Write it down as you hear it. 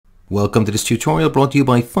Welcome to this tutorial brought to you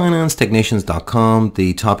by financetechnicians.com.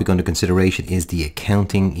 The topic under consideration is the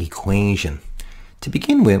accounting equation. To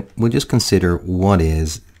begin with, we'll just consider what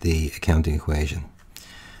is the accounting equation.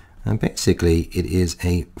 And basically, it is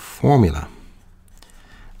a formula.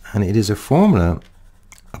 And it is a formula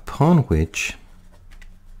upon which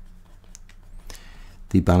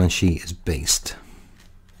the balance sheet is based.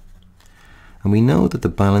 And we know that the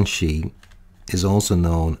balance sheet is also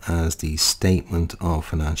known as the statement of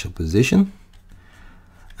financial position,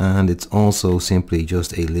 and it's also simply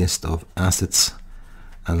just a list of assets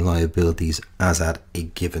and liabilities as at a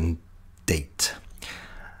given date.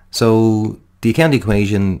 So the accounting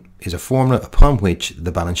equation is a formula upon which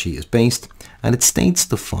the balance sheet is based, and it states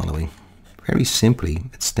the following. Very simply,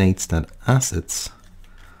 it states that assets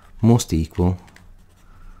must equal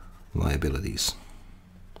liabilities.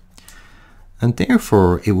 And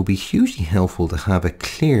therefore, it will be hugely helpful to have a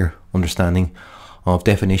clear understanding of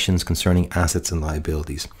definitions concerning assets and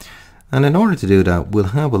liabilities. And in order to do that, we'll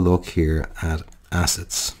have a look here at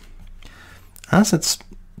assets. Assets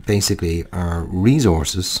basically are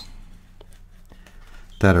resources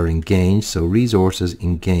that are engaged, so resources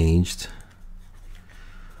engaged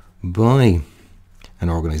by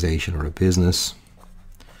an organization or a business,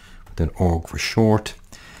 with an org for short,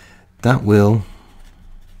 that will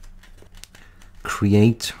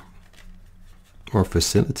create or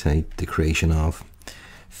facilitate the creation of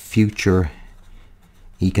future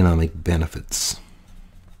economic benefits.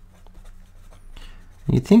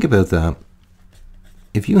 When you think about that,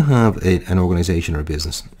 if you have an organization or a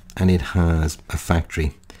business and it has a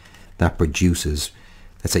factory that produces,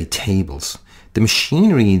 let's say, tables, the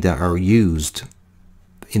machinery that are used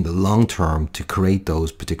in the long term to create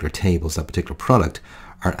those particular tables, that particular product,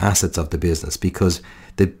 are assets of the business, because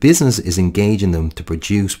the business is engaging them to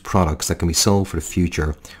produce products that can be sold for the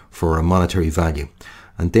future for a monetary value,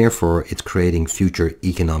 and therefore it's creating future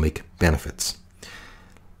economic benefits.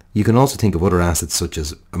 You can also think of other assets such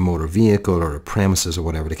as a motor vehicle or a premises or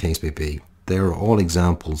whatever the case may be. They are all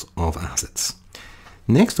examples of assets.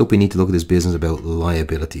 Next up, we need to look at this business about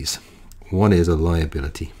liabilities. What is a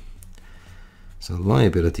liability? So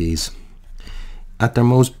liabilities, at their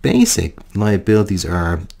most basic, liabilities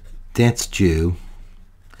are debts due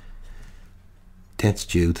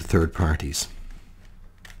to third parties.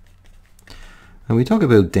 And we talk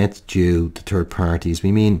about debts due to third parties,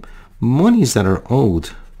 we mean monies that are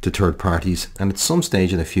owed to third parties, and at some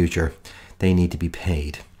stage in the future they need to be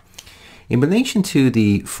paid. In relation to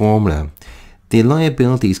the formula, the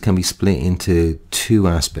liabilities can be split into two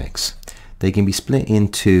aspects. They can be split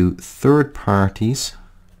into third parties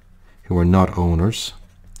who are not owners,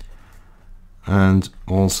 and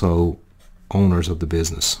also owners of the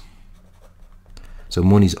business. So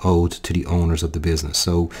money's owed to the owners of the business.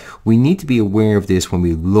 So we need to be aware of this when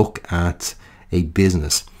we look at a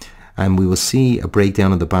business, and we will see a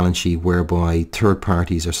breakdown of the balance sheet whereby third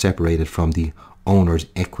parties are separated from the owner's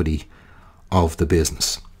equity of the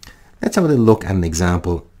business. Let's have a little look at an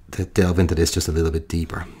example to delve into this just a little bit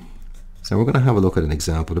deeper. So we're going to have a look at an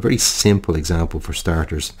example, a very simple example for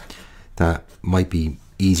starters that might be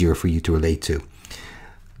easier for you to relate to.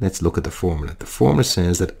 Let's look at the formula. The formula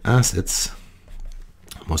says that assets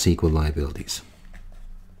must equal liabilities.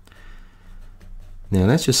 Now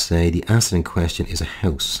let's just say the asset in question is a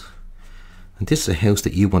house, and this is a house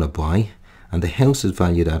that you want to buy, and the house is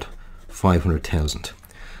valued at 500,000,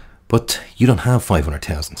 but you don't have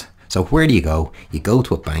 500,000. So where do you go? You go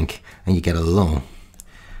to a bank and you get a loan,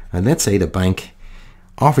 and let's say the bank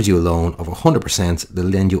offers you a loan of 100%. They'll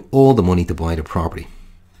lend you all the money to buy the property.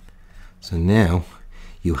 So now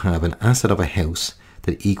you have an asset of a house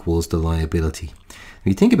that equals the liability.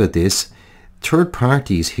 When you think about this, third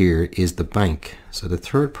parties here is the bank. So the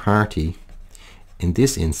third party in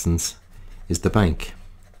this instance is the bank.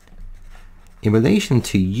 In relation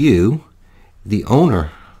to you, the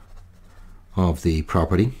owner of the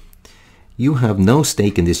property, you have no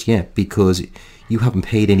stake in this yet because you haven't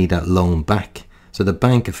paid any of that loan back. So the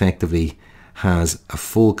bank effectively has a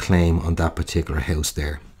full claim on that particular house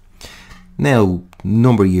there. Now, a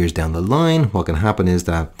number of years down the line, what can happen is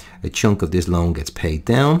that a chunk of this loan gets paid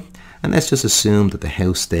down, and let's just assume that the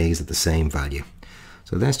house stays at the same value.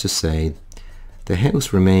 So let's just say the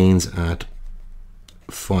house remains at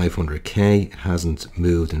 500k, it hasn't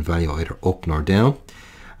moved in value either up nor down,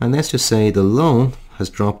 and let's just say the loan has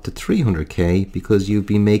dropped to 300k because you've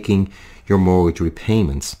been making your mortgage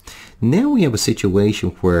repayments. Now we have a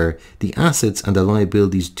situation where the assets and the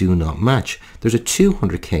liabilities do not match. There's a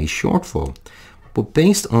 200k shortfall, but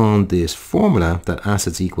based on this formula that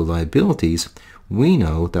assets equal liabilities, we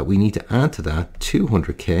know that we need to add to that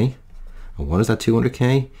 200k. And what is that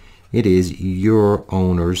 200k? It is your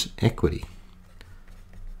owner's equity,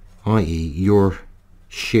 i.e. your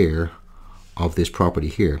share of this property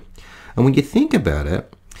here. And when you think about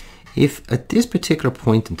it, if at this particular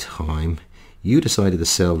point in time you decided to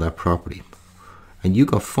sell that property and you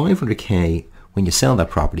got 500k when you sell that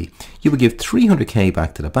property, you would give 300k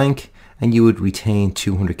back to the bank and you would retain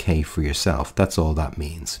 200k for yourself. That's all that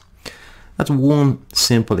means. That's one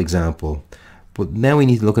simple example. But now we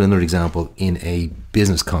need to look at another example in a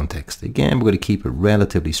business context. Again, we're going to keep it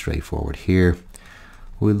relatively straightforward here.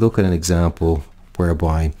 We'll look at an example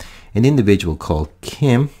whereby an individual called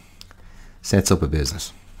Kim sets up a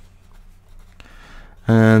business.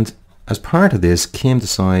 And as part of this, Kim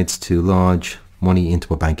decides to lodge money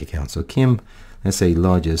into a bank account. So Kim, let's say,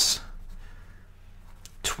 lodges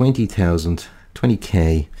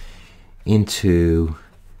 20k into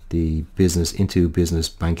the business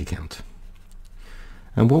bank account.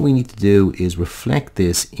 And what we need to do is reflect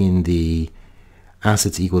this in the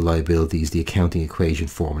assets equal liabilities, the accounting equation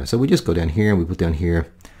formula. So we just go down here and we put down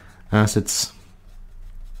here assets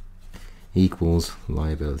equals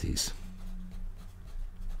liabilities.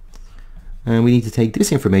 And we need to take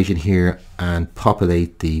this information here and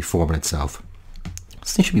populate the formula itself.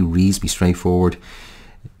 So this should be reasonably straightforward.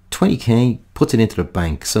 20k puts it into the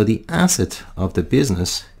bank. So the asset of the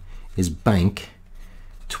business is bank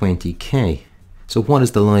 20k. So what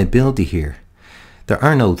is the liability here? There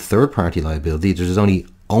are no third-party liability. There's only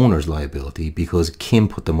owner's liability because Kim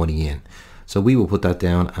put the money in. So we will put that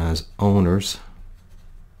down as owner's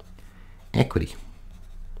equity.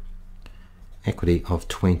 Equity of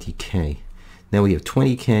 20k. Now we have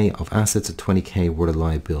 20k of assets and 20k worth of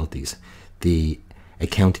liabilities. The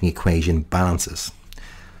accounting equation balances.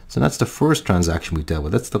 So that's the first transaction we've dealt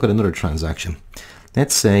with. Let's look at another transaction.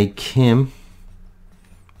 Let's say Kim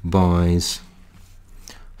buys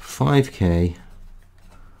 5k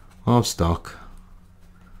of stock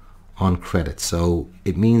on credit. So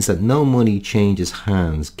it means that no money changes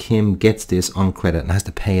hands. Kim gets this on credit and has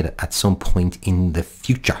to pay it at some point in the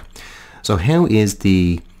future. So how is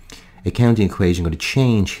the accounting equation going to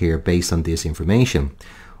change here based on this information?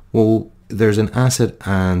 Well, there's an asset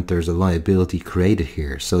and there's a liability created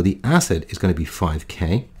here. So the asset is going to be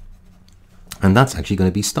 5k and that's actually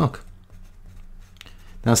going to be stock.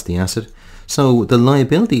 That's the asset. So the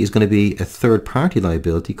liability is going to be a third-party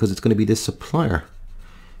liability because it's going to be this supplier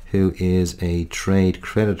who is a trade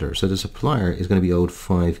creditor. So the supplier is going to be owed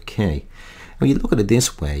 5k. When you look at it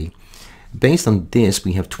this way, based on this,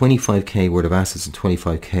 we have 25k worth of assets and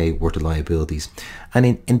 25k worth of liabilities.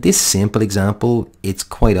 And in this simple example, it's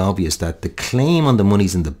quite obvious that the claim on the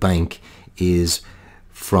monies in the bank is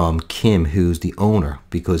from Kim, who's the owner,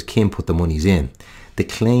 because Kim put the monies in. The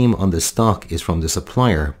claim on the stock is from the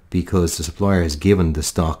supplier because the supplier has given the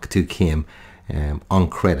stock to Kim on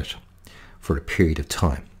credit for a period of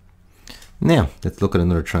time. Now, let's look at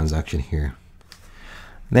another transaction here.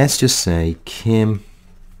 Let's just say Kim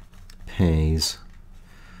pays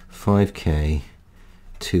 5k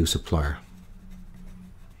to supplier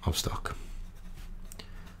of stock.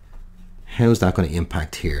 How's that going to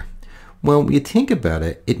impact here? Well, when you think about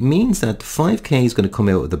it, it means that 5k is going to come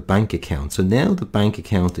out of the bank account. So now the bank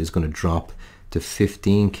account is going to drop to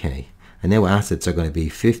 15k. And now assets are going to be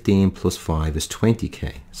 15 plus 5 is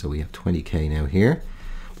 20k. So we have 20k now here.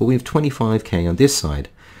 But we have 25k on this side.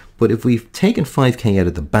 But if we've taken 5k out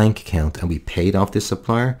of the bank account and we paid off this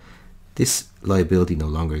supplier, this liability no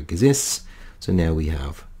longer exists. So now we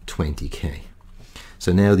have 20k.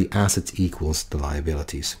 So now the assets equals the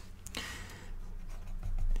liabilities.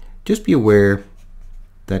 Just be aware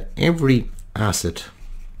that every asset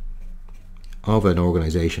of an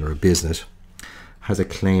organization or a business has a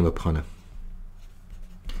claim upon it.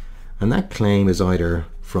 And that claim is either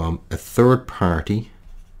from a third party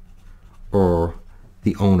or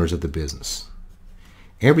the owners of the business.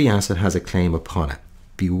 Every asset has a claim upon it.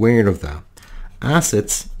 Beware of that.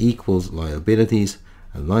 Assets equals liabilities,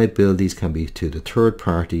 and liabilities can be to the third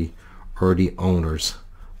party or the owners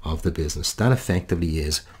of the business. That effectively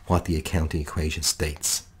is what the accounting equation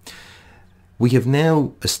states. We have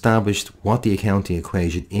now established what the accounting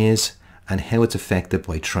equation is and how it's affected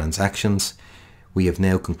by transactions. We have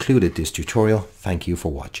now concluded this tutorial. Thank you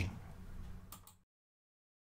for watching.